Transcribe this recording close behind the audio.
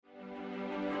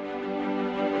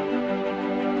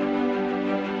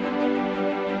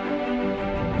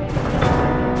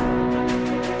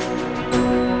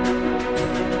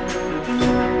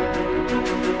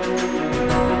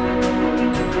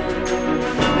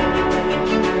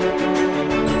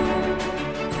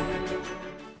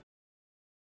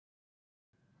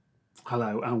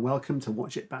Hello and welcome to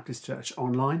Watch It Baptist Church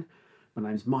Online. My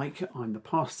name's Mike, I'm the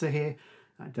pastor here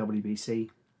at WBC,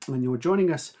 and you're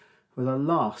joining us for the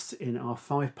last in our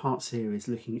 5-part series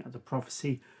looking at the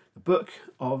prophecy, the book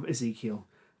of Ezekiel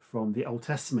from the Old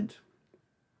Testament.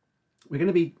 We're going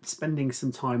to be spending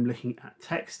some time looking at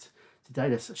text. Today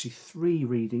there's actually 3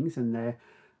 readings and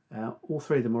all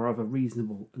 3 of them are of a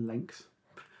reasonable length.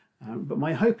 But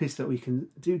my hope is that we can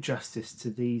do justice to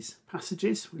these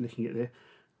passages. We're looking at the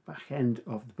back end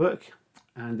of the book,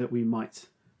 and that we might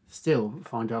still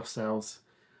find ourselves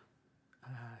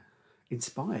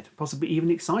inspired, possibly even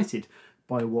excited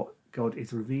by what God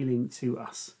is revealing to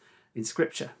us in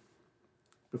Scripture.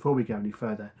 Before we go any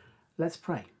further, let's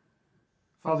pray.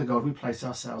 Father God, we place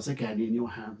ourselves again in your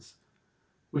hands.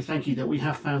 We thank you that we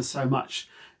have found so much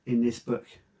in this book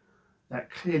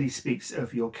that clearly speaks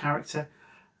of your character,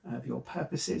 of your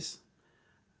purposes,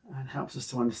 and helps us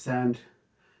to understand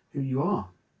who you are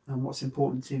and what's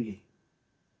important to you.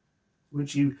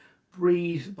 Would you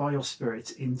breathe by your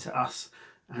Spirit into us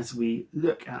as we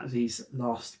look at these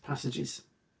last passages,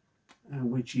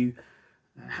 and would you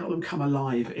help them come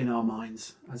alive in our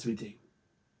minds as we do.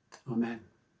 Amen.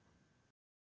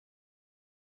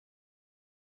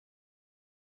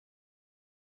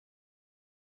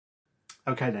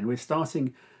 Okay then, we're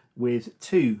starting with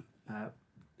 2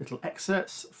 little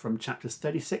excerpts from chapters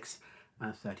 36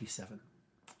 and 37,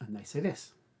 and they say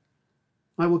this: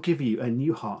 I will give you a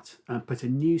new heart and put a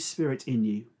new spirit in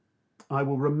you. I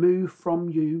will remove from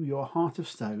you your heart of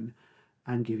stone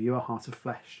and give you a heart of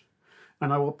flesh.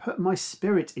 And I will put my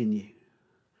spirit in you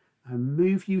and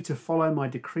move you to follow my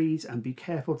decrees and be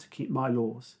careful to keep my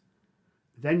laws.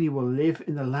 Then you will live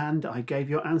in the land I gave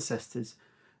your ancestors.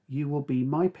 You will be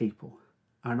my people,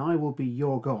 and I will be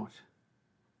your God.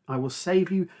 I will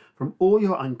save you from all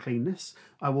your uncleanness.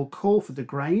 I will call for the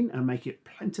grain and make it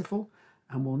plentiful,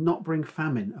 and will not bring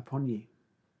famine upon you.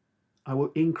 I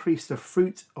will increase the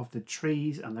fruit of the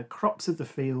trees and the crops of the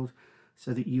field,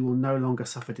 so that you will no longer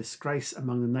suffer disgrace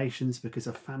among the nations because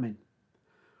of famine.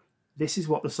 This is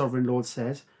what the Sovereign Lord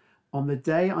says: on the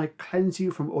day I cleanse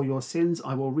you from all your sins,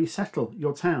 I will resettle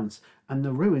your towns, and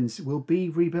the ruins will be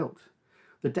rebuilt.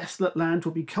 The desolate land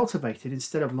will be cultivated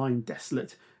instead of lying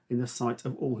desolate in the sight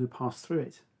of all who pass through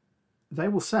it. They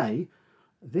will say,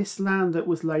 this land that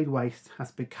was laid waste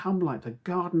has become like the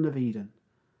Garden of Eden.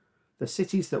 The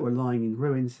cities that were lying in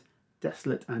ruins,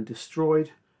 desolate and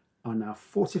destroyed, are now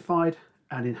fortified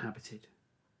and inhabited.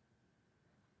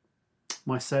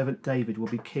 My servant David will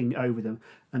be king over them,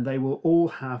 and they will all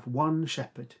have one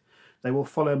shepherd. They will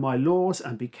follow my laws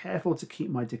and be careful to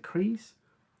keep my decrees.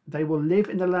 They will live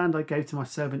in the land I gave to my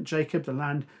servant Jacob, the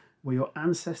land where your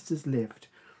ancestors lived.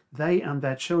 They and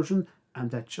their children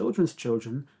and their children's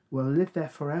children will live there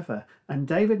forever, and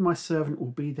David my servant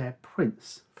will be their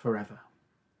prince forever.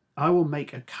 I will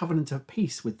make a covenant of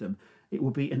peace with them. It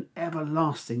will be an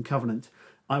everlasting covenant.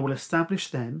 I will establish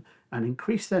them and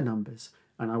increase their numbers,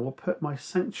 and I will put my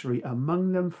sanctuary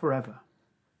among them forever.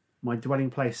 My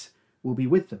dwelling place will be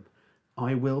with them.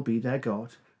 I will be their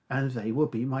God, and they will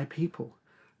be my people.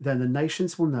 Then the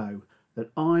nations will know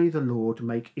that I, the Lord,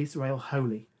 make Israel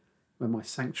holy, when my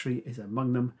sanctuary is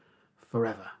among them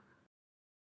forever.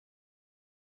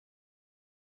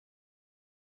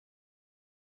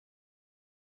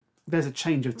 There's a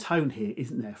change of tone here,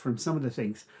 isn't there, from some of the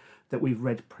things that we've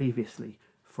read previously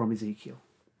from Ezekiel.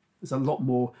 There's a lot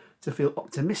more to feel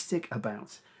optimistic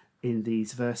about in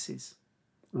these verses.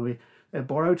 They're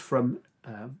borrowed from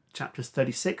chapters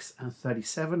 36 and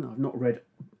 37. I've not read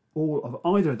all of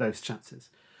either of those chapters,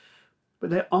 but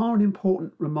they are an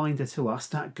important reminder to us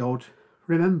that God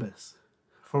remembers.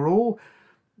 For all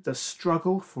the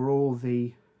struggle, for all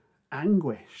the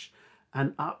anguish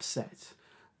and upset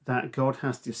that God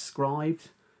has described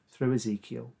through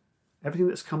Ezekiel, everything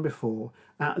that's come before,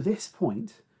 at this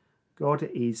point, God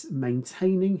is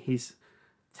maintaining his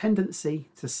tendency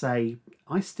to say,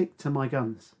 I stick to my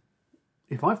guns.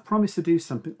 If I've promised to do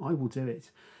something, I will do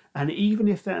it. And even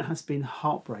if there has been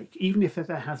heartbreak, even if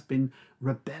there has been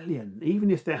rebellion, even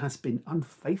if there has been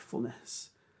unfaithfulness,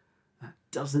 that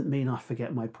doesn't mean I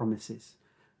forget my promises.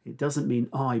 It doesn't mean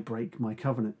I break my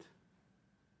covenant.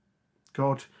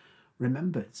 God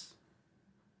remembers.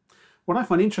 What I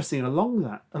find interesting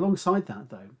alongside that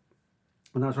though,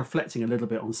 and I was reflecting a little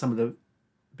bit on some of the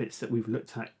bits that we've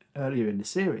looked at earlier in the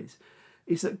series,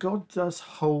 is that God does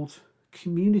hold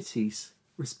communities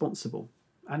responsible,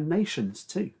 and nations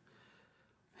too.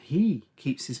 He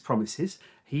keeps his promises,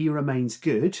 he remains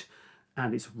good,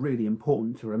 and it's really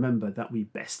important to remember that we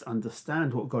best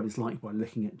understand what God is like by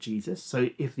looking at Jesus. So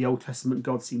if the Old Testament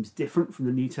God seems different from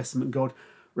the New Testament God,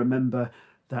 remember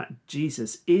that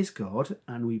Jesus is God,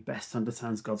 and we best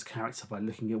understand God's character by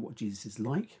looking at what Jesus is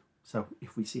like. So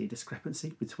if we see a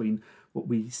discrepancy between what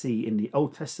we see in the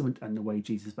Old Testament and the way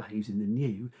Jesus behaves in the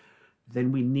New,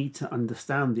 then we need to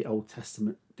understand the Old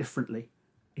Testament differently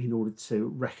in order to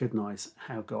recognise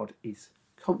how God is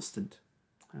constant,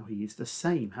 how he is the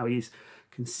same, how he is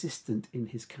consistent in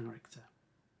his character.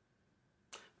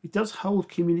 He does hold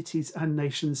communities and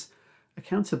nations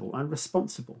accountable and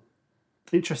responsible.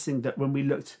 Interesting that when we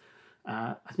looked,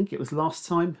 I think it was last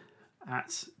time,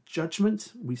 at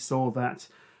judgment, we saw that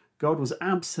God was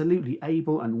absolutely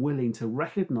able and willing to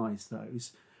recognise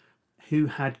those who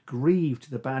had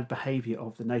grieved the bad behaviour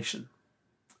of the nation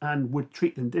and would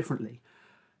treat them differently.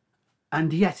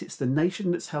 And yet it's the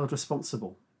nation that's held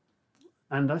responsible.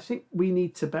 And I think we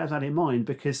need to bear that in mind,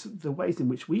 because the ways in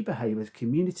which we behave as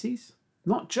communities,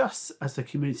 not just as a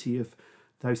community of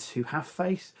those who have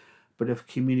faith, but of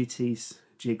communities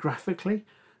geographically,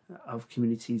 of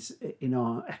communities in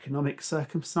our economic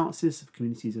circumstances, of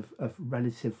communities of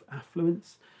relative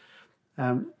affluence.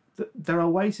 There are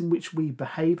ways in which we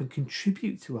behave and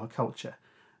contribute to our culture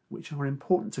which are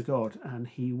important to God, and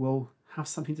he will have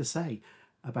something to say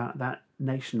about that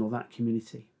nation or that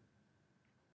community.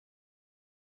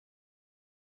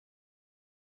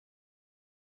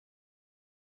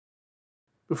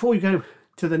 Before we go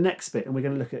to the next bit, and we're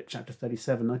going to look at chapter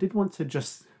 37, I did want to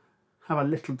just have a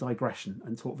little digression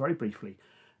and talk very briefly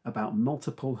about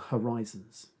multiple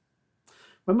horizons.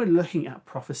 When we're looking at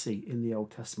prophecy in the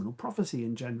Old Testament, or prophecy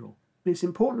in general, it's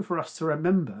important for us to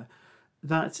remember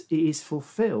that it is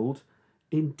fulfilled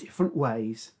in different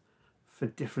ways for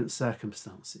different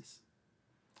circumstances.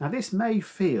 Now, this may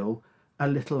feel a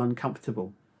little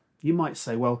uncomfortable. You might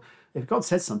say, well, if God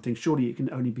said something, surely it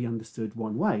can only be understood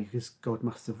one way, because God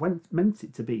must have meant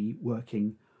it to be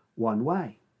working one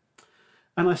way.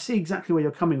 And I see exactly where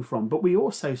you're coming from, but we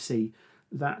also see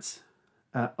that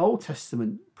Old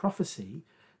Testament prophecy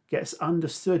gets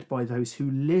understood by those who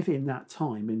live in that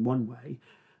time in one way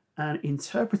and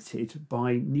interpreted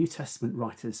by New Testament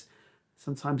writers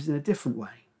sometimes in a different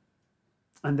way.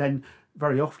 And then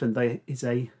very often there is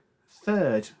a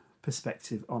third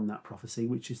perspective on that prophecy,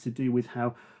 which is to do with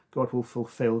how God will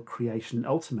fulfill creation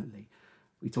ultimately.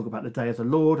 We talk about the day of the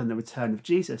Lord and the return of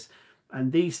Jesus,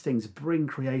 and these things bring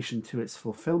creation to its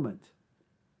fulfillment.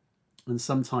 And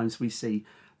sometimes we see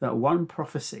that one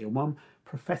prophecy or one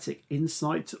prophetic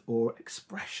insight or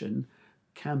expression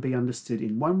can be understood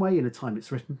in one way in the time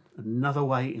it's written, another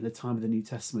way in the time of the New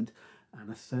Testament, and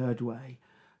a third way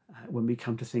when we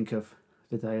come to think of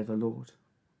the day of the Lord.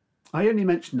 I only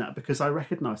mention that because I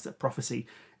recognise that prophecy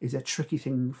is a tricky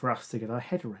thing for us to get our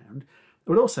head around,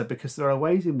 but also because there are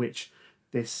ways in which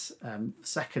this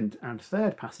second and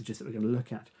third passages that we're going to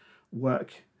look at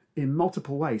work in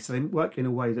multiple ways. So they work in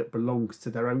a way that belongs to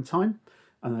their own time,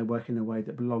 and they work in a way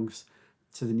that belongs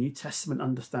to the New Testament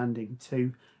understanding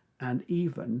too, and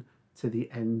even to the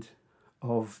end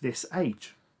of this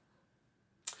age.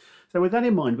 So with that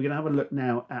in mind, we're going to have a look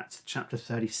now at chapter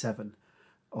 37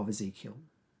 of Ezekiel.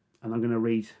 And I'm going to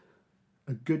read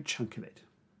a good chunk of it.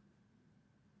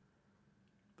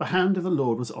 The hand of the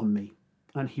Lord was on me,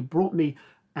 and he brought me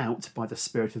out by the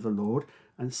Spirit of the Lord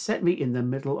and set me in the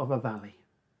middle of a valley.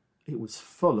 It was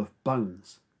full of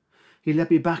bones. He led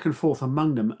me back and forth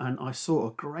among them, and I saw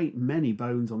a great many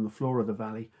bones on the floor of the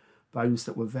valley, bones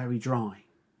that were very dry.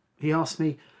 He asked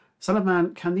me, Son of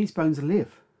man, can these bones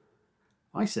live?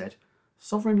 I said,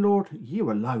 Sovereign Lord,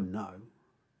 you alone know.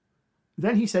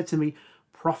 Then he said to me,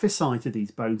 Prophesy to these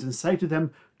bones and say to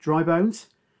them, Dry bones,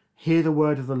 hear the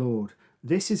word of the Lord.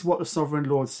 This is what the Sovereign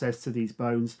Lord says to these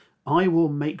bones. I will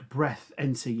make breath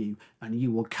enter you, and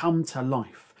you will come to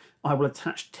life. I will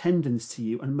attach tendons to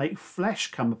you and make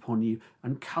flesh come upon you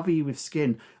and cover you with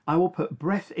skin. I will put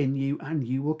breath in you, and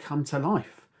you will come to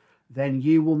life. Then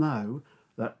you will know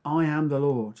that I am the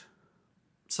Lord.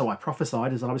 So I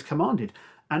prophesied as I was commanded.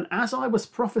 And as I was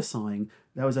prophesying,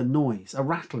 there was a noise, a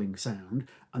rattling sound,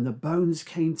 and the bones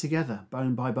came together,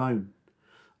 bone by bone.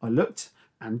 I looked,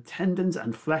 and tendons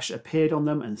and flesh appeared on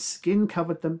them, and skin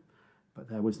covered them, but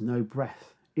there was no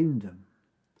breath in them.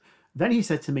 Then he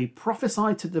said to me,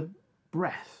 Prophesy to the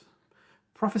breath.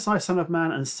 Prophesy, Son of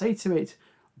man, and say to it,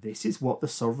 This is what the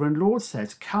Sovereign Lord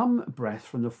says. Come, breath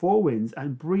from the four winds,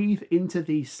 and breathe into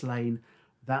these slain,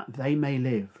 that they may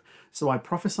live. So I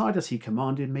prophesied as he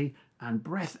commanded me, and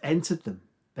breath entered them.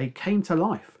 They came to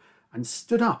life and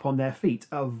stood up on their feet,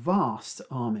 a vast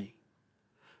army.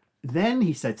 Then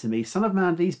he said to me, Son of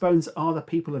man, these bones are the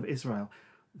people of Israel.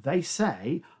 They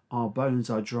say, Our bones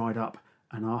are dried up,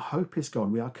 and our hope is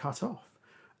gone. We are cut off.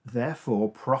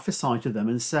 Therefore prophesy to them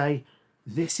and say,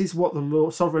 This is what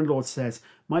the sovereign Lord says.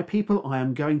 My people, I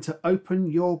am going to open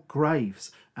your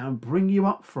graves and bring you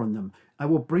up from them. I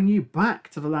will bring you back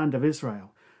to the land of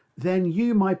Israel. Then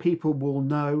you, my people, will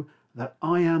know that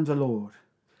I am the Lord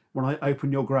when I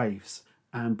open your graves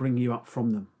and bring you up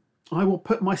from them. I will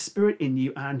put my spirit in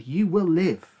you and you will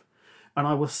live, and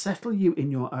I will settle you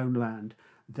in your own land.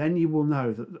 Then you will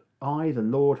know that I, the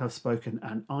Lord, have spoken,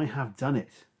 and I have done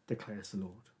it, declares the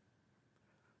Lord.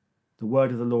 The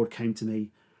word of the Lord came to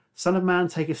me. Son of man,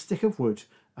 take a stick of wood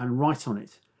and write on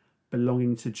it,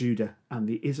 belonging to Judah and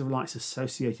the Israelites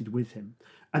associated with him.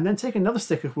 And then take another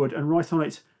stick of wood and write on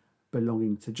it,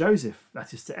 belonging to Joseph,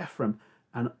 that is to Ephraim,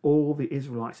 and all the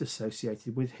Israelites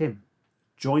associated with him.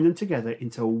 Join them together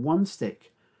into one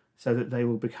stick, so that they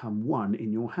will become one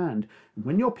in your hand. And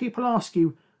when your people ask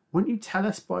you, won't you tell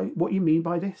us by what you mean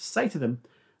by this? Say to them,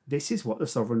 this is what the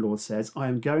sovereign Lord says. I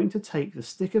am going to take the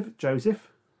stick of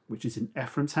Joseph, which is in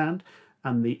Ephraim's hand,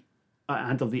 and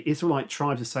of the Israelite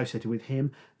tribes associated with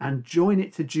him, and join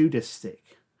it to Judah's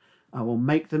stick. I will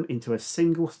make them into a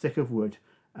single stick of wood,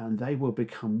 and they will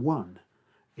become one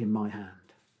in my hand.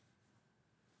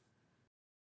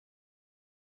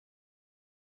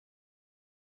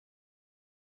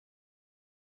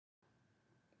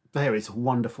 There is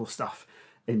wonderful stuff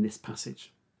in this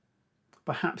passage.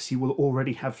 Perhaps you will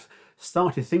already have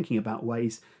started thinking about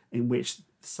ways in which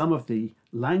some of the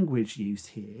language used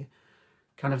here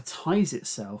kind of ties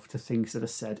itself to things that are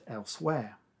said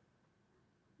elsewhere.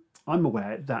 I'm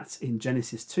aware that in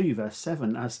Genesis 2 verse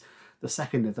 7, as the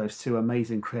second of those two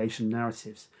amazing creation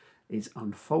narratives is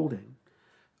unfolding,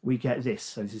 we get this.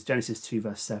 So this is Genesis 2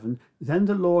 verse 7. Then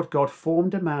the Lord God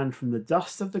formed a man from the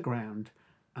dust of the ground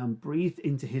and breathed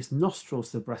into his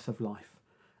nostrils the breath of life,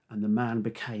 and the man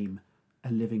became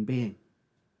a living being.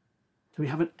 So we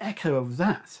have an echo of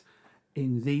that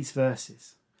in these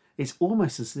verses. It's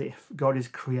almost as if God is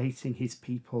creating his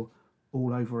people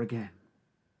all over again.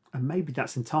 And maybe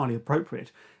that's entirely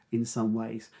appropriate in some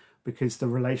ways, because the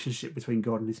relationship between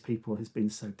God and his people has been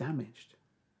so damaged.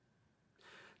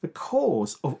 The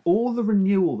cause of all the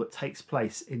renewal that takes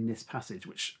place in this passage,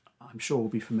 which I'm sure will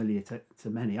be familiar to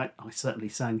many. I certainly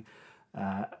sang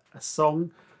a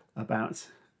song about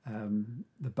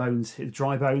the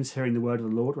dry bones hearing the word of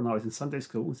the Lord when I was in Sunday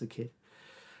school as a kid.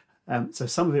 So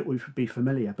some of it would be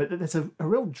familiar, but there's a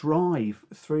real drive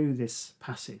through this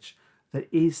passage that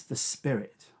is the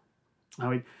Spirit. I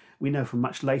mean, we know from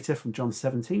much later, from John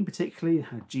 17 particularly,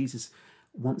 how Jesus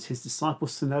wants his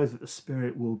disciples to know that the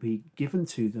Spirit will be given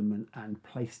to them and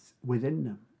placed within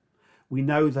them. We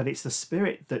know that it's the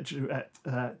Spirit that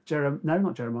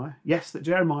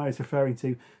Jeremiah is referring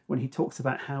to when he talks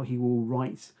about how he will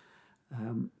write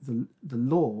the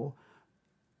law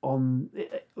on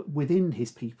within his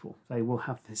people. They will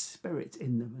have the Spirit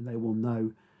in them, and they will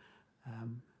know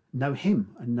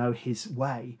him and know his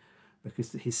way,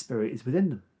 because his Spirit is within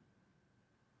them.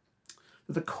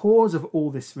 But the cause of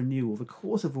all this renewal, the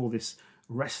cause of all this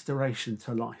restoration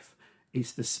to life,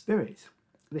 is the Spirit.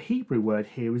 The Hebrew word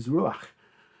here is ruach,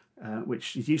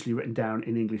 which is usually written down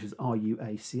in English as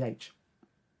R-U-A-C-H.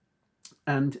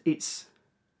 And it's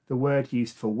the word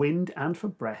used for wind and for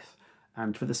breath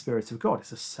and for the Spirit of God.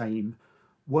 It's the same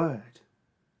word.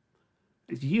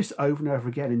 It's used over and over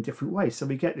again in different ways. So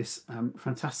we get this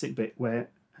fantastic bit where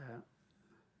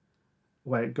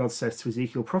God says to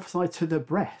Ezekiel, prophesy to the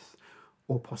breath,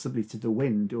 or possibly to the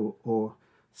wind, or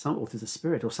to the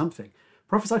Spirit, or something.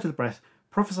 Prophesy to the breath.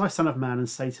 Prophesy, son of man, and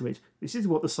say to it, this is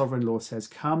what the sovereign Lord says,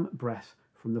 come, breath,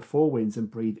 from the four winds, and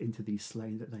breathe into these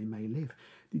slain that they may live.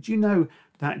 Did you know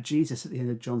that Jesus, at the end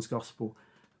of John's Gospel,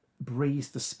 breathes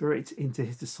the Spirit into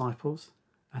his disciples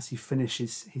as he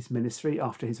finishes his ministry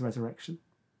after his resurrection?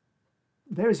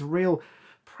 There is real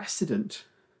precedent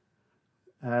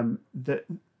that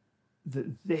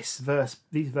these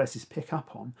verses pick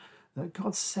up on, that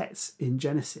God sets in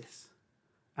Genesis.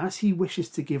 As he wishes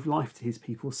to give life to his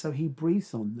people, so he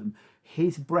breathes on them.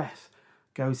 His breath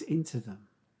goes into them.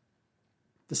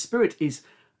 The Spirit is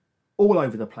all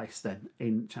over the place then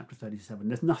in chapter 37.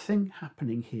 There's nothing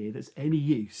happening here that's any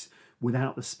use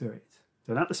without the Spirit.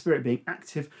 Without the Spirit being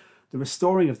active, the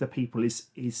restoring of the people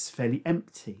is fairly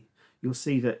empty. You'll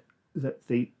see that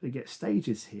they get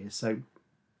stages here. So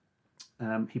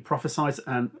he prophesies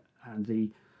and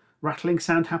the rattling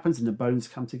sound happens and the bones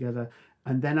come together.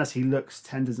 And then as he looks,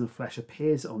 tendons and flesh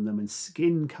appears on them and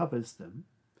skin covers them.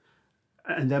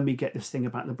 And then we get this thing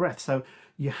about the breath. So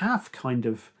you have kind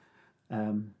of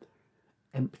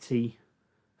empty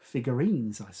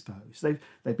figurines, I suppose.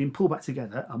 They've been pulled back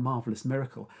together, a marvellous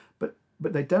miracle. But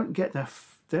they don't get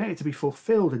to be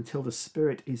fulfilled until the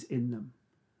Spirit is in them.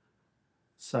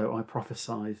 So I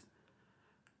prophesied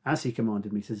as he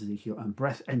commanded me, says Ezekiel, and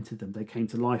breath entered them. They came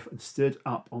to life and stood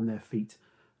up on their feet,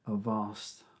 a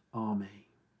vast army.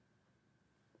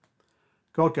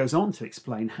 God goes on to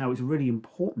explain how it's really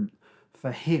important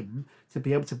for him to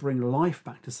be able to bring life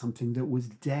back to something that was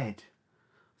dead.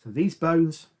 So these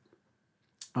bones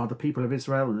are the people of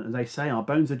Israel, and they say, our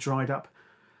bones are dried up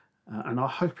and our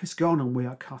hope is gone and we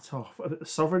are cut off. The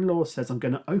sovereign Lord says, I'm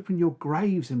going to open your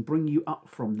graves and bring you up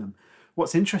from them.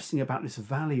 What's interesting about this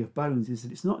valley of bones is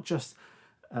that it's not just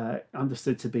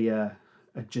understood to be a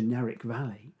generic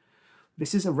valley.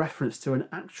 This is a reference to an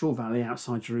actual valley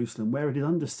outside Jerusalem where it is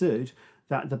understood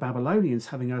that the Babylonians,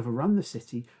 having overrun the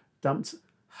city, dumped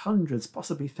hundreds,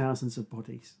 possibly thousands of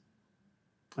bodies.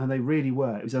 And they really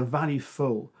were. It was a valley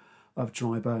full of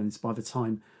dry bones by the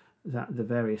time that the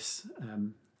various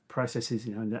processes,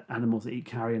 the animals that eat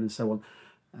carrion and so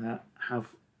on, have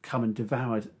come and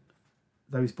devoured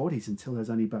those bodies until there's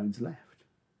only bones left.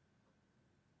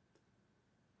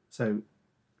 So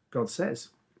God says,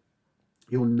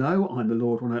 you'll know I'm the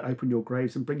Lord when I open your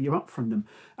graves and bring you up from them.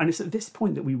 And it's at this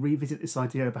point that we revisit this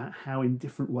idea about how in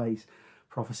different ways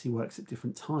prophecy works at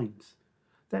different times.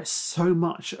 There's so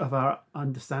much of our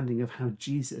understanding of how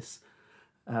Jesus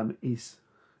is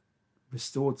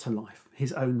restored to life,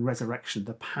 his own resurrection,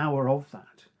 the power of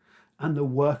that, and the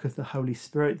work of the Holy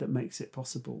Spirit that makes it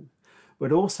possible,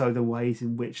 but also the ways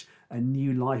in which a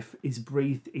new life is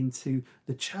breathed into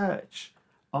the church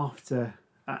after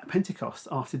Pentecost,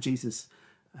 after Jesus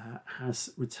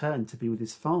has returned to be with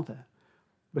his Father.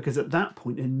 Because at that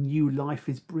point, a new life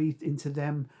is breathed into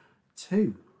them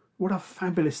too. What a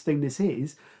fabulous thing this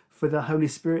is for the Holy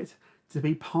Spirit to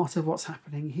be part of what's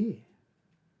happening here.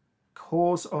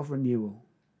 Cause of renewal.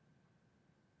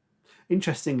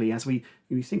 Interestingly, as we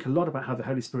think a lot about how the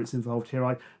Holy Spirit's involved here,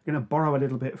 I'm going to borrow a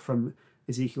little bit from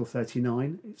Ezekiel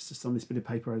 39. It's just on this bit of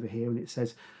paper over here, and it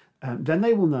says, then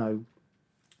they will know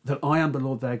that I am the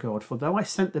Lord their God, for though I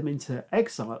sent them into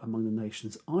exile among the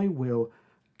nations, I will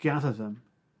gather them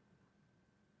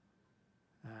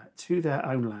to their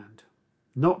own land,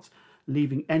 not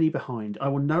leaving any behind. I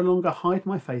will no longer hide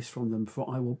my face from them, for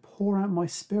I will pour out my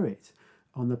spirit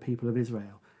on the people of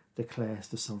Israel, declares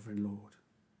the sovereign Lord.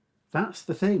 That's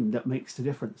the thing that makes the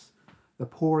difference. The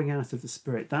pouring out of the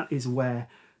Spirit. That is where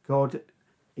God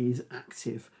is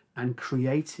active and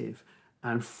creative,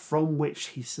 and from which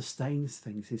he sustains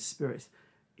things. His Spirit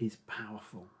is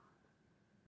powerful.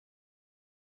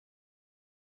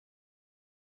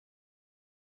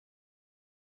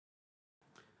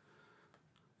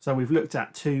 So we've looked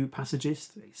at two passages.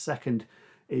 The second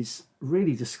is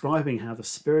really describing how the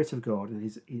Spirit of God and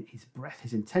his breath,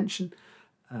 his intention,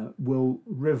 will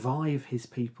revive his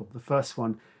people. The first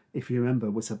one, if you remember,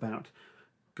 was about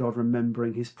God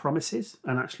remembering his promises.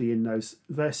 And actually in those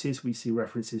verses we see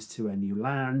references to a new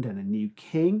land and a new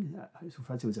king, who's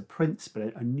referred to as a prince,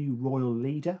 but a new royal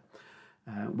leader,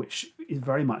 which is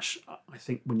very much, I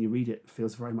think when you read it,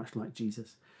 feels very much like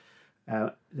Jesus.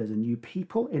 There's a new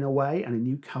people in a way and a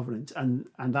new covenant, and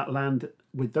that land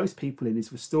with those people in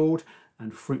is restored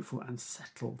and fruitful and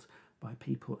settled by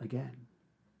people again.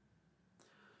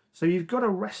 So you've got a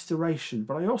restoration,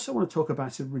 but I also want to talk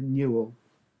about a renewal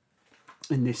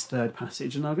in this third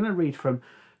passage, and I'm going to read from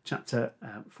chapter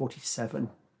 47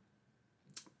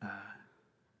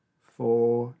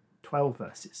 for 12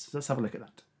 verses. So let's have a look at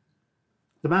that.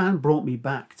 The man brought me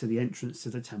back to the entrance to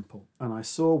the temple, and I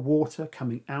saw water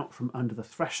coming out from under the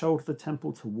threshold of the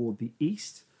temple toward the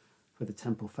east, for the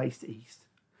temple faced east.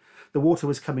 The water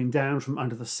was coming down from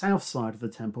under the south side of the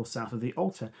temple, south of the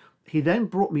altar. He then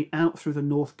brought me out through the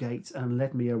north gate and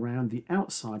led me around the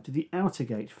outside to the outer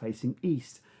gate facing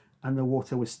east, and the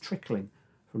water was trickling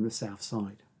from the south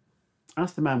side.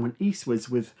 As the man went eastwards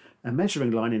with a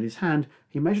measuring line in his hand,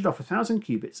 he measured off 1,000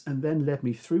 cubits and then led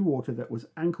me through water that was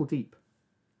ankle deep.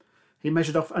 He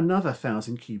measured off another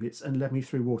 1,000 cubits and led me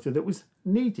through water that was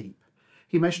knee deep.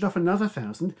 He measured off another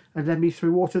 1,000 and led me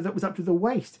through water that was up to the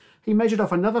waist. He measured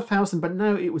off another 1,000, but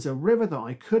now it was a river that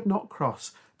I could not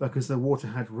cross because the water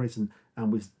had risen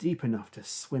and was deep enough to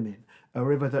swim in, a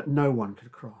river that no one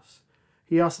could cross.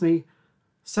 He asked me,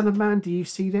 "Son of man, do you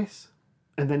see this?"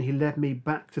 And then he led me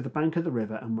back to the bank of the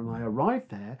river, and when I arrived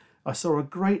there, I saw a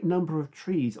great number of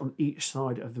trees on each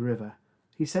side of the river.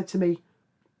 He said to me,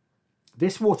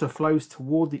 "This water flows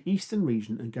toward the eastern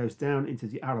region and goes down into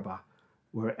the Arabah,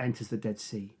 where it enters the Dead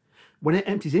Sea. When it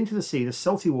empties into the sea, the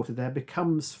salty water there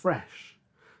becomes fresh.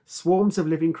 Swarms of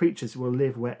living creatures will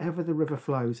live wherever the river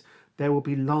flows. There will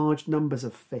be large numbers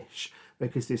of fish,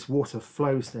 because this water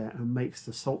flows there and makes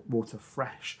the salt water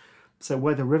fresh. So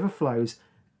where the river flows,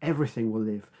 everything will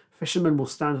live. Fishermen will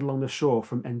stand along the shore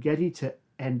from En-Gedi to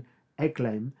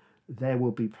En-Eglaim, there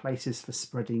will be places for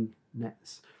spreading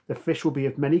nets. The fish will be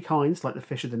of many kinds, like the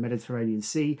fish of the Mediterranean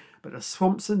Sea, but the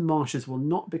swamps and marshes will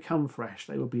not become fresh.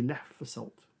 They will be left for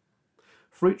salt.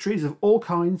 Fruit trees of all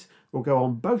kinds will go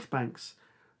on both banks.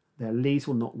 Their leaves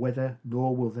will not wither,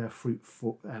 nor will their fruit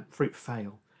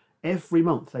fail. Every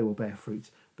month they will bear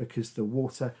fruit, because the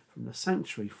water from the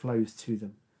sanctuary flows to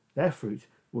them. Their fruit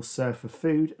will serve for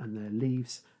food, and their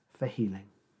leaves for healing.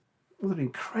 What an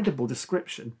incredible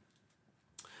description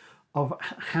of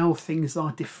how things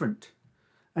are different.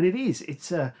 And it is.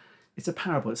 It's a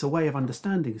parable. It's a way of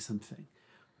understanding something.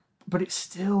 But it's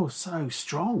still so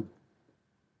strong.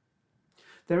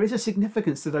 There is a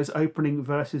significance to those opening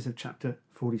verses of chapter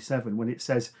 47 when it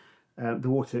says the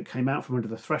water came out from under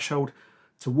the threshold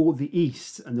toward the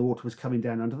east, and the water was coming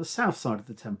down under the south side of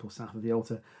the temple, south of the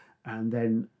altar. And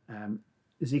then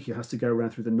Ezekiel has to go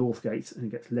around through the north gate, and he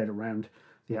gets led around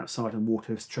the outside, and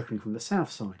water is trickling from the south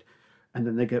side. And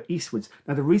then they go eastwards.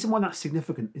 Now, the reason why that's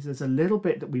significant is there's a little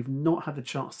bit that we've not had the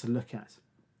chance to look at.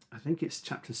 I think it's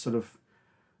chapters sort of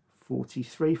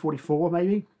 43, 44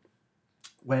 maybe,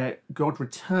 where God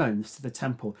returns to the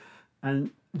temple.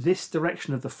 And this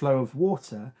direction of the flow of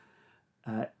water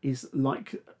is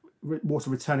like water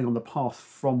returning on the path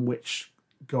from which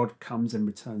God comes and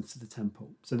returns to the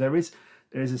temple. So there is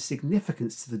a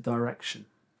significance to the direction.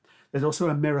 There's also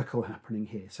a miracle happening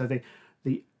here. So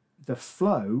the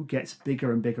flow gets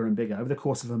bigger and bigger and bigger. Over the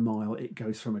course of a mile, it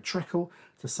goes from a trickle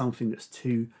to something that's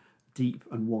too deep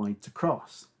and wide to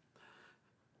cross.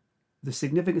 The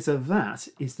significance of that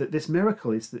is that this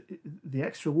miracle is that the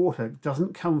extra water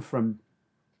doesn't come from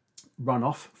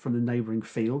runoff from the neighbouring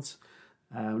fields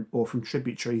or from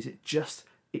tributaries. It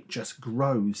just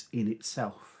grows in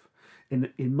itself.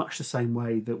 In much the same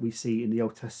way that we see in the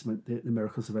Old Testament the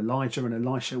miracles of Elijah and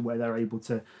Elisha, where they're able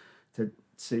to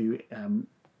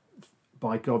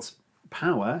by God's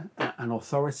power and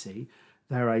authority,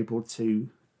 they're able to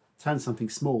turn something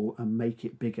small and make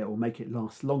it bigger or make it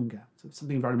last longer. So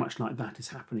something very much like that is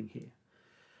happening here.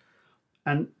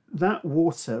 And that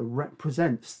water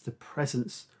represents the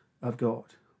presence of God.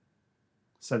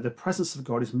 So the presence of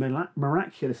God is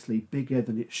miraculously bigger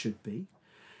than it should be.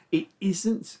 It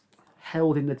isn't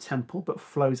held in the temple, but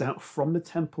flows out from the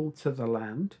temple to the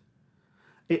land.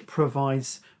 It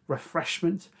provides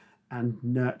refreshment and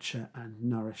nurture and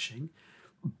nourishing.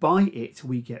 By it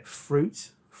we get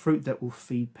fruit that will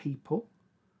feed people.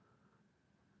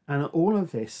 And all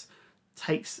of this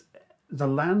takes the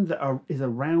land that is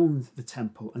around the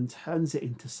temple and turns it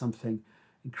into something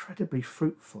incredibly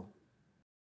fruitful.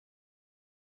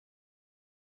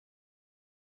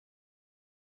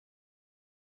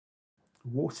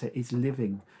 Water is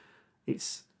living.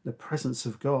 It's the presence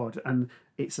of God, and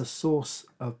it's a source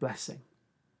of blessing.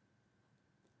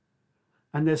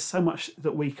 And there's so much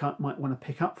that we might want to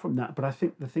pick up from that, but I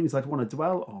think the things I'd want to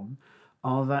dwell on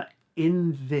are that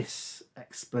in this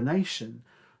explanation,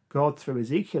 God, through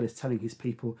Ezekiel, is telling his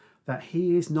people that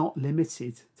he is not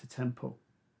limited to temple,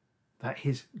 that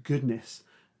his goodness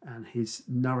and his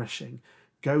nourishing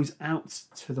goes out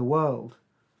to the world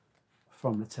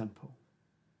from the temple.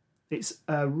 It's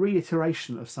a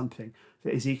reiteration of something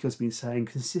that Ezekiel's been saying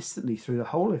consistently through the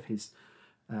whole of his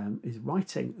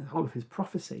writing, the whole of his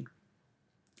prophecy,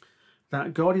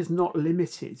 that God is not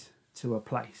limited to a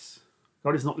place.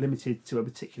 God is not limited to a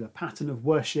particular pattern of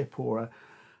worship or a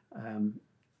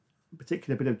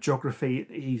particular bit of geography.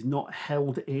 He's not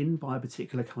held in by a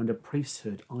particular kind of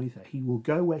priesthood either. He will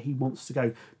go where he wants to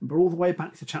go. Remember all the way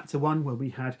back to chapter 1, where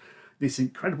we had this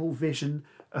incredible vision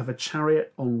of a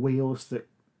chariot on wheels that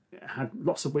had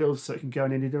lots of wheels so it can go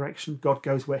in any direction. God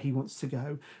goes where he wants to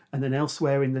go. And then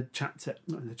elsewhere in the chapter,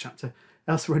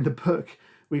 elsewhere in the book,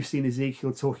 we've seen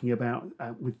Ezekiel talking about,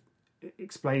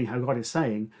 explaining how God is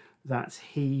saying that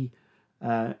he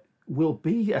will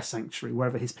be a sanctuary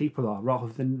wherever his people are, rather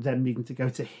than them needing to go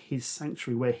to his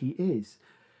sanctuary where he is.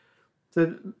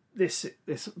 So this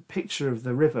picture of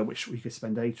the river, which we could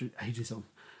spend ages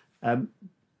on,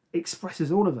 expresses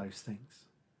all of those things.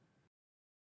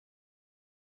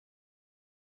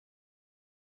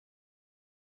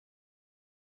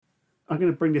 I'm going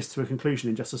to bring this to a conclusion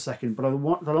in just a second, but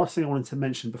the last thing I wanted to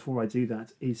mention before I do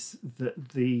that is that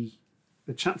the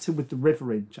chapter with the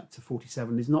river in chapter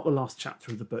 47 is not the last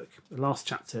chapter of the book. The last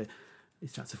chapter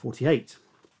is chapter 48.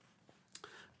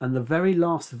 And the very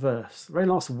last verse, the very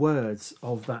last words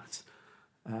of that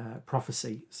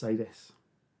prophecy say this: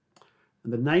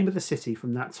 "And the name of the city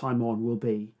from that time on will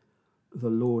be, the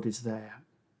Lord is there."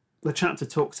 The chapter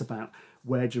talks about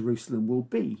where Jerusalem will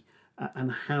be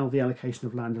and how the allocation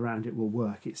of land around it will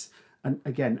work. It's, and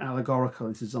again, allegorical.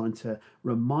 It's designed to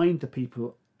remind the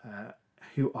people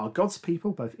who are God's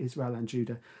people, both Israel and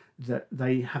Judah, that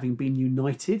they, having been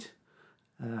united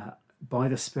by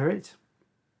the Spirit,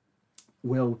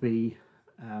 will be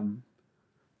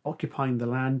occupying the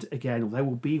land again, or they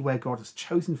will be where God has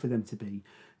chosen for them to be,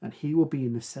 and he will be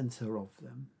in the centre of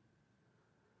them.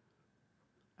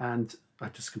 And I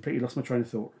just completely lost my train of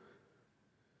thought.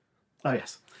 Oh,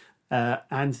 yes.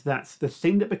 And that's the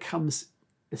thing that becomes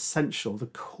essential, the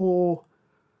core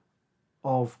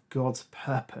of God's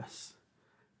purpose,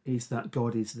 is that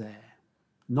God is there.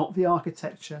 Not the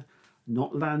architecture,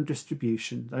 not land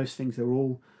distribution. Those things are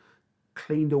all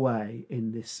cleaned away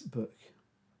in this book.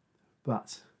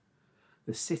 But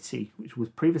the city, which was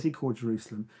previously called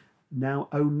Jerusalem, now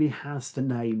only has the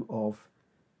name of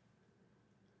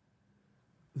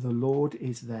the Lord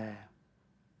is there.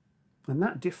 And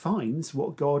that defines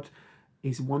what God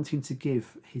is wanting to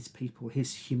give his people,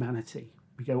 his humanity.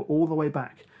 We go all the way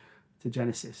back to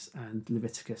Genesis and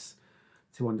Leviticus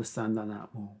to understand that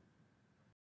more.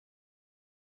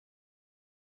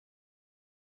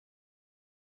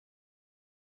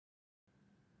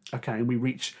 Okay, and we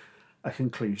reach a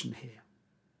conclusion here.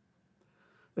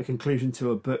 A conclusion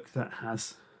to a book that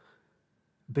has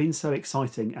been so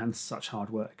exciting and such hard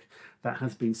work, that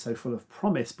has been so full of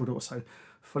promise, but also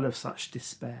full of such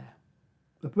despair.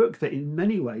 A book that in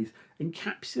many ways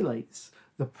encapsulates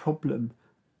the problem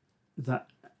that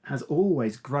has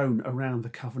always grown around the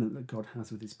covenant that God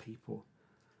has with his people,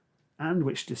 and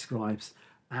which describes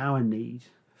our need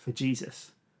for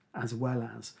Jesus as well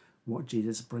as what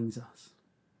Jesus brings us.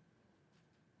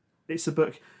 It's a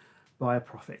book by a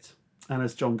prophet, and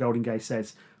as John Goldingay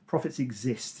says, prophets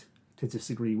exist to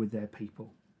disagree with their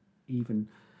people, even,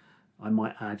 I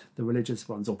might add, the religious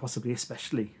ones, or possibly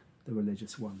especially the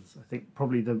religious ones. I think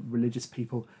probably the religious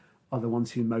people are the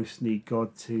ones who most need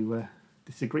God to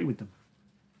disagree with them.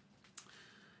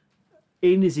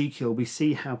 In Ezekiel, we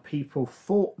see how people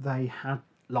thought they had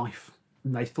life,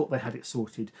 and they thought they had it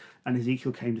sorted, and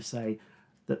Ezekiel came to say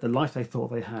that the life they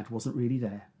thought they had wasn't really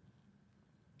there,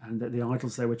 and that the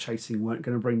idols they were chasing weren't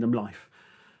going to bring them life.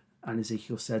 And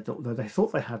Ezekiel said that although they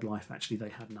thought they had life, actually they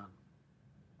had none.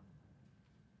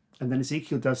 And then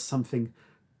Ezekiel does something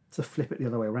to flip it the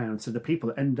other way around. So the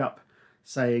people end up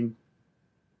saying,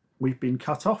 we've been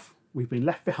cut off, we've been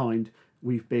left behind,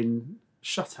 we've been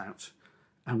shut out,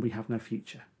 and we have no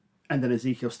future. And then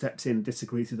Ezekiel steps in and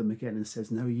disagrees with them again and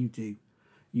says, no, you do.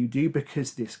 You do,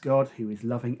 because this God who is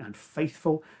loving and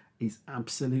faithful is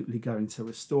absolutely going to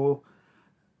restore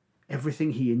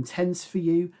everything he intends for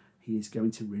you. He is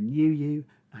going to renew you,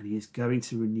 and he is going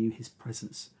to renew his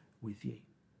presence with you.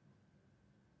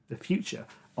 The future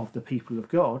of the people of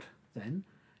God, then,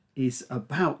 is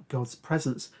about God's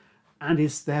presence, and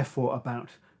is therefore about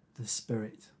the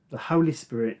Spirit, the Holy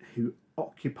Spirit, who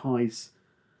occupies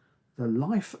the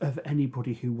life of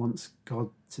anybody who wants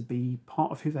God to be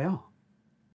part of who they are.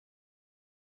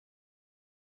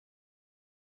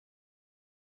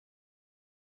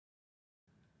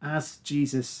 As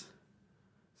Jesus,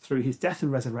 through his death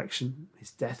and resurrection, his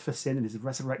death for sin and his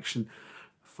resurrection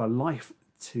for life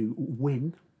to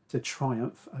win, to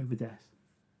triumph over death,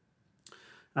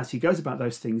 as he goes about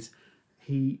those things,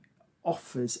 he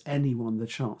offers anyone the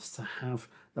chance to have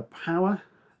the power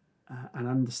and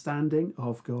understanding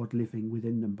of God living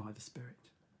within them by the Spirit.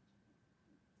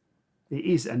 It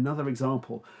is another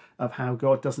example of how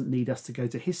God doesn't need us to go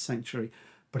to his sanctuary,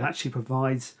 but actually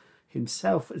provides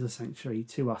himself as a sanctuary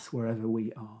to us wherever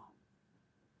we are.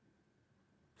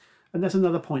 And there's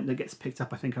another point that gets picked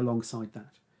up, I think, alongside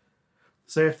that.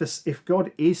 So if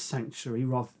God is sanctuary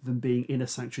rather than being in a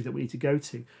sanctuary that we need to go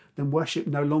to, then worship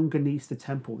no longer needs the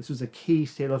temple. This was a key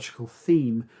theological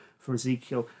theme for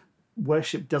Ezekiel.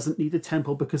 Worship doesn't need the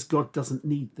temple because God doesn't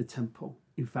need the temple.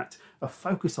 In fact, a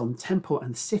focus on temple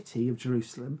and city of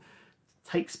Jerusalem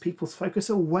takes people's focus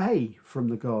away from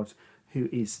the God who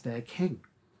is their king.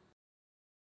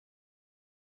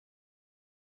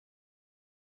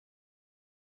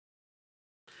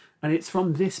 And it's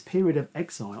from this period of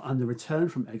exile and the return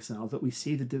from exile that we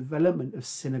see the development of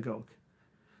synagogue.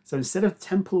 So instead of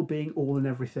temple being all and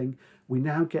everything, we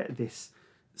now get this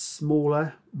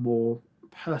smaller, more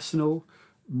personal,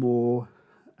 more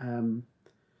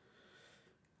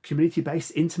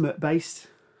community-based, intimate-based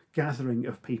gathering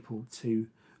of people to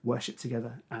worship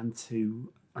together and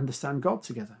to understand God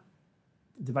together.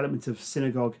 The development of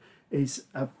synagogue is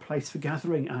a place for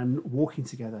gathering and walking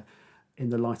together in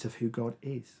the light of who God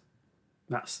is.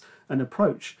 That's an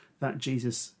approach that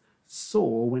Jesus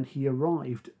saw when he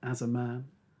arrived as a man.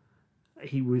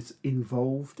 He was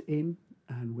involved in,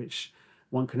 and which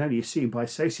one can only assume by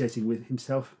associating with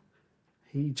himself,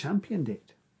 he championed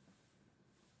it.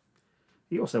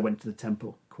 He also went to the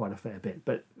temple quite a fair bit,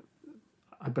 but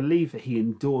I believe that he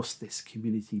endorsed this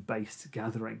community-based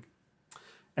gathering.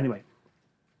 Anyway,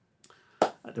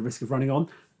 at the risk of running on,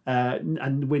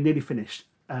 and we're nearly finished,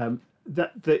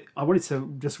 that I wanted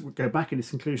to just go back in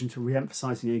this conclusion to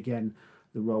re-emphasising again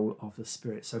the role of the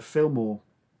Spirit. So Phil Moore,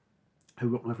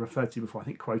 who I've referred to before, I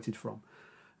think quoted from,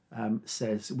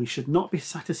 says, "We should not be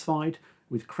satisfied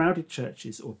with crowded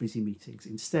churches or busy meetings.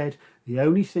 Instead, the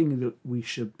only thing that we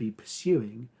should be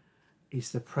pursuing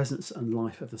is the presence and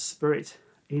life of the Spirit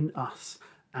in us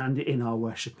and in our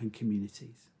worshipping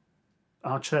communities.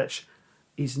 Our church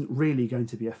isn't really going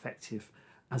to be effective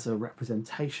as a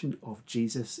representation of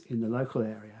Jesus in the local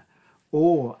area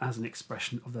or as an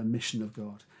expression of the mission of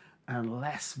God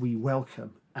unless we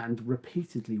welcome and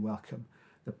repeatedly welcome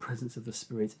the presence of the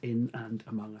Spirit in and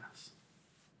among us.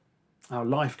 Our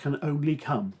life can only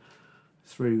come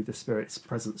through the Spirit's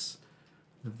presence.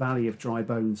 The valley of dry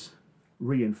bones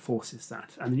reinforces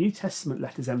that, and the New Testament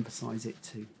letters emphasise it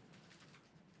too.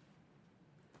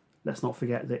 Let's not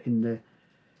forget that in the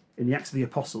Acts of the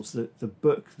Apostles, the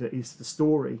book that is the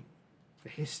story, the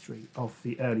history of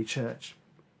the early church,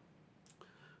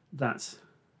 that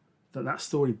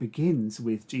story begins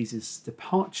with Jesus'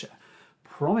 departure,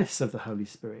 promise of the Holy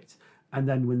Spirit, and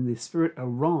then when the Spirit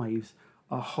arrives,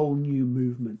 a whole new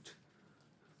movement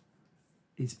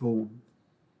is born.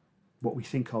 What we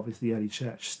think of as the early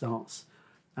church starts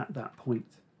at that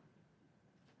point.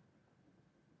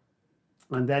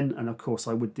 And then, and of course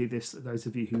I would do this, those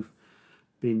of you who've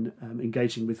been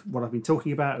engaging with what I've been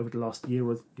talking about over the last year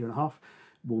or year and a half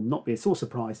will not be at all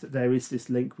surprised that there is this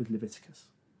link with Leviticus.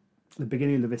 The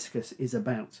beginning of Leviticus is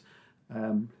about,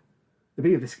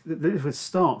 Leviticus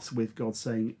starts with God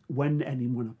saying, when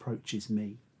anyone approaches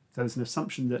me. So there's an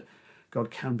assumption that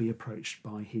God can be approached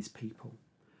by his people.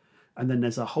 And then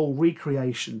there's a whole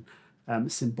recreation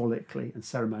symbolically and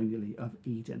ceremonially of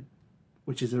Eden,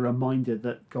 which is a reminder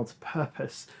that God's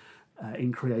purpose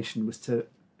in creation was to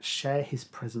share his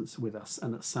presence with us,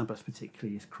 and that Sabbath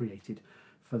particularly is created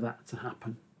for that to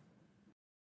happen.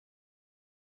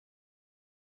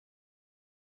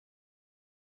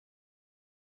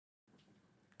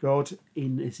 God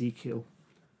in Ezekiel,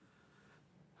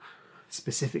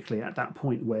 specifically at that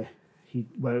point where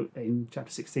in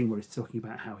chapter 16, where he's talking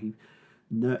about how he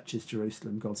nurtures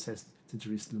Jerusalem, God says to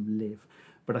Jerusalem, live.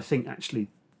 But I think actually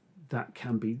that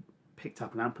can be picked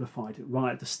up and amplified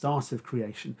right at the start of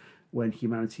creation. When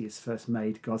humanity is first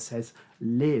made, God says,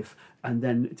 live. And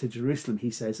then to Jerusalem, he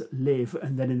says, live.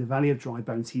 And then in the valley of dry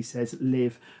bones, he says,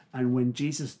 live. And when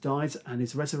Jesus dies and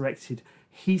is resurrected,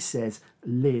 he says,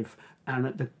 live. And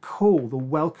at the call, the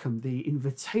welcome, the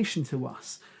invitation to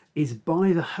us is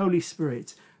by the Holy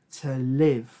Spirit to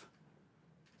live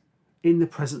in the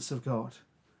presence of God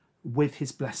with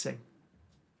his blessing,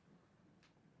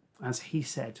 as he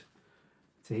said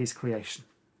to his creation.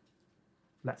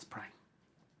 Let's pray.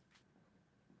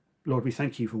 Lord, we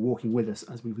thank you for walking with us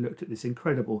as we've looked at this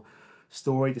incredible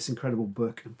story, this incredible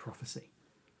book and prophecy.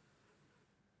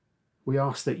 We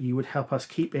ask that you would help us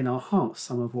keep in our hearts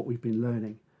some of what we've been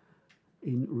learning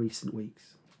in recent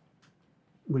weeks.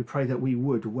 We pray that we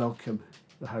would welcome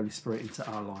the Holy Spirit into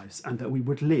our lives and that we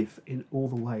would live in all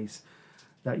the ways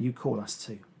that you call us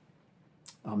to.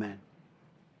 Amen.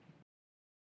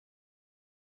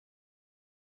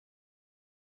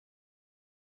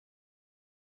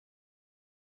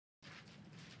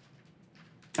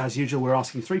 As usual, we're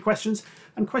asking 3 questions,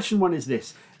 and question 1 is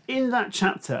this. In that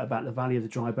chapter about the Valley of the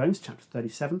Dry Bones, chapter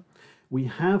 37, we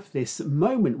have this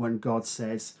moment when God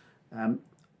says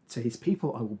to his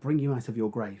people, I will bring you out of your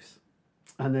graves.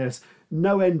 And there's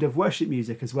no end of worship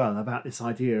music as well about this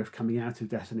idea of coming out of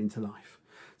death and into life.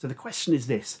 So the question is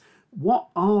this: what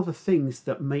are the things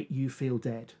that make you feel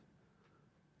dead?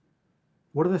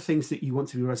 What are the things that you want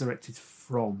to be resurrected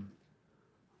from?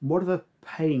 What are the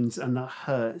pains and the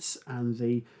hurts and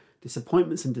the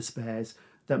disappointments and despairs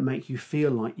that make you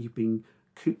feel like you've been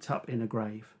cooped up in a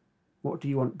grave? What do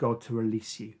you want God to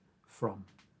release you from?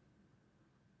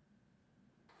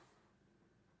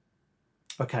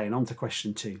 Okay, and on to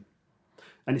question 2.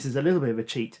 And this is a little bit of a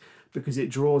cheat because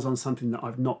it draws on something that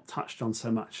I've not touched on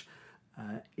so much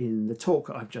in the talk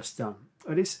that I've just done.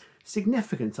 But it's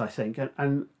significant, I think,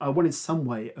 and I wanted some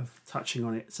way of touching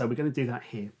on it, so we're going to do that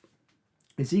here.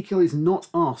 Ezekiel is not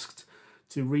asked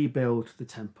to rebuild the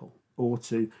temple or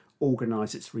to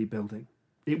organise its rebuilding.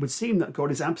 It would seem that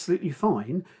God is absolutely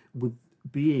fine with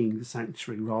being the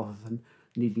sanctuary rather than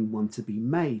needing one to be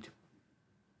made.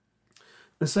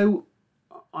 And so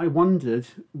I wondered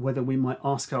whether we might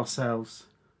ask ourselves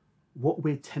what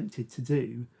we're tempted to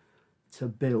do to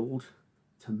build,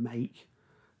 to make,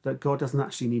 that God doesn't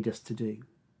actually need us to do.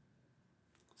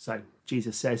 So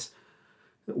Jesus says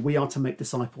that we are to make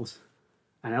disciples,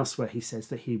 and elsewhere he says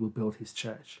that he will build his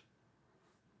church.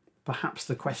 Perhaps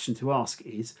the question to ask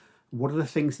is, what are the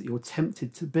things that you're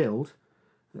tempted to build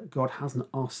that God hasn't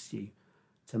asked you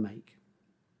to make?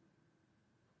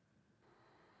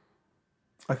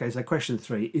 Okay, so question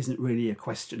 3 isn't really a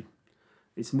question.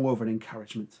 It's more of an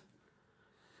encouragement.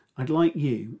 I'd like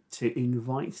you to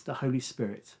invite the Holy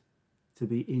Spirit to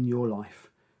be in your life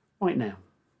right now.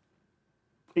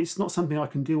 It's not something I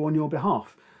can do on your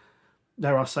behalf.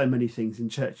 There are so many things in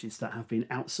churches that have been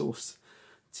outsourced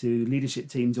to leadership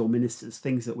teams or ministers,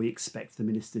 things that we expect the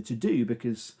minister to do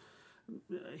because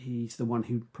he's the one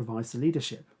who provides the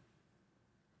leadership.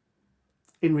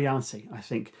 In reality, I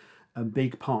think a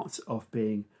big part of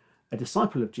being a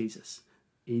disciple of Jesus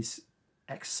is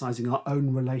exercising our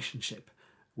own relationship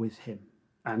with him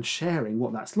and sharing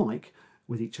what that's like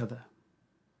with each other.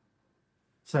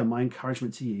 So my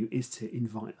encouragement to you is to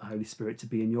invite the Holy Spirit to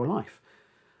be in your life.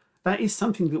 That is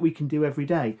something that we can do every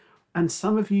day. And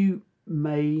some of you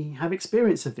may have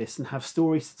experience of this and have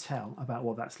stories to tell about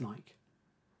what that's like.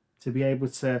 To be able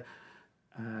to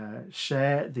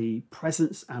share the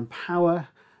presence and power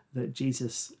that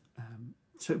Jesus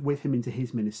took with him into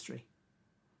his ministry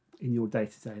in your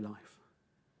day-to-day life.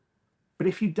 But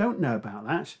if you don't know about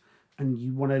that and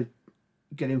you want to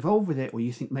get involved with it, or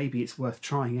you think maybe it's worth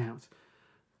trying out,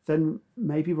 then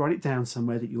maybe write it down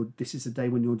somewhere that this is the day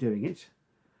when you're doing it,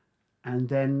 and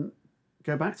then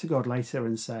go back to God later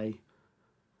and say,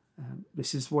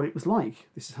 this is what it was like.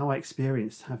 This is how I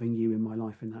experienced having you in my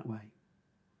life in that way.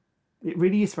 It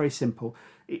really is very simple.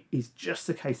 It is just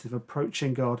a case of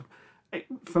approaching God.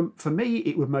 For me,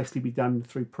 it would mostly be done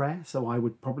through prayer. So I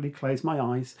would probably close my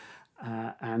eyes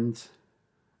and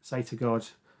say to God,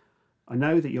 I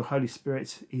know that your Holy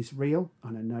Spirit is real,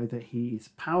 and I know that he is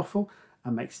powerful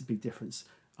and makes a big difference,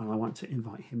 and I want to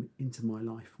invite him into my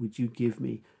life. Would you give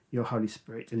me your Holy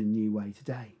Spirit in a new way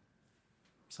today?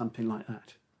 Something like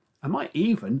that. I might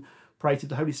even pray to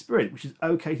the Holy Spirit, which is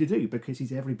okay to do because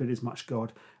he's every bit as much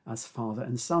God as Father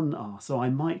and Son are. So I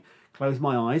might close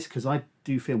my eyes, because I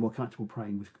do feel more comfortable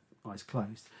praying with eyes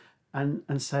closed, and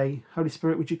say, Holy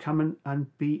Spirit, would you come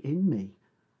and be in me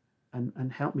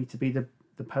and help me to be the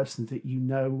person that you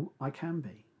know I can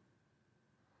be?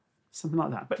 Something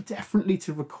like that. But definitely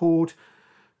to record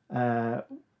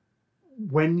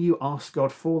when you ask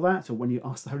God for that, or when you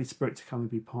ask the Holy Spirit to come and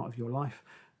be part of your life,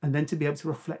 and then to be able to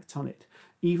reflect on it.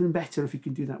 Even better if you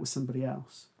can do that with somebody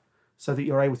else, so that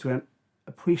you're able to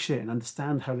appreciate and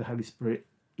understand how the Holy Spirit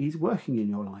is working in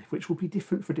your life, which will be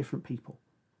different for different people.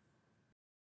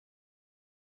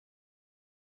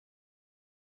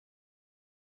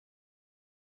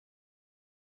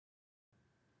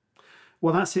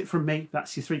 Well, that's it from me.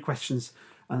 That's your 3 questions,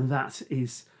 and that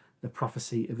is the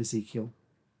prophecy of Ezekiel.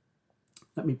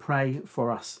 Let me pray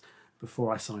for us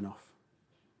before I sign off.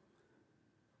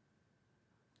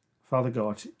 Father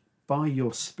God, by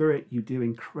your Spirit you do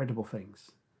incredible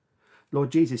things.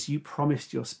 Lord Jesus, you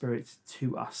promised your Spirit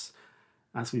to us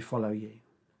as we follow you.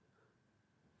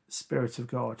 Spirit of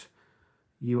God,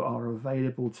 you are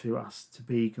available to us to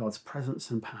be God's presence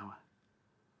and power.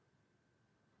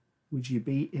 Would you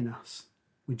be in us?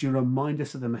 Would you remind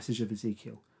us of the message of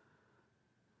Ezekiel?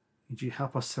 Would you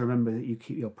help us to remember that you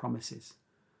keep your promises?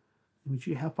 Would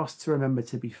you help us to remember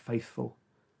to be faithful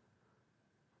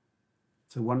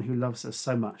to one who loves us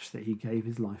so much that he gave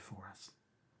his life for us?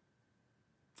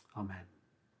 Amen.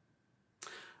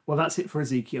 Well, that's it for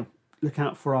Ezekiel. Look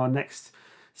out for our next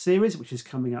series, which is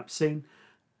coming up soon.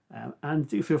 And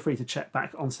do feel free to check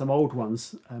back on some old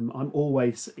ones. I'm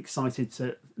always excited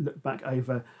to look back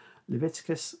over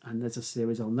Leviticus, and there's a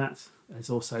series on that. There's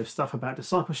also stuff about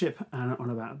discipleship and on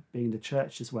about being the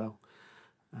church as well.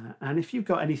 And if you've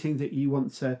got anything that you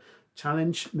want to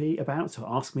challenge me about or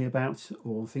ask me about,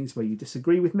 or things where you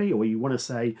disagree with me, or you want to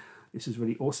say this is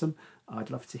really awesome, I'd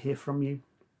love to hear from you.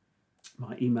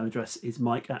 My email address is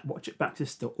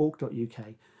mike@watchitbaptist.org.uk,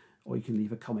 or you can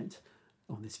leave a comment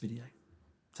on this video.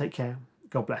 Take care,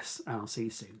 God bless, and I'll see you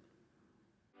soon.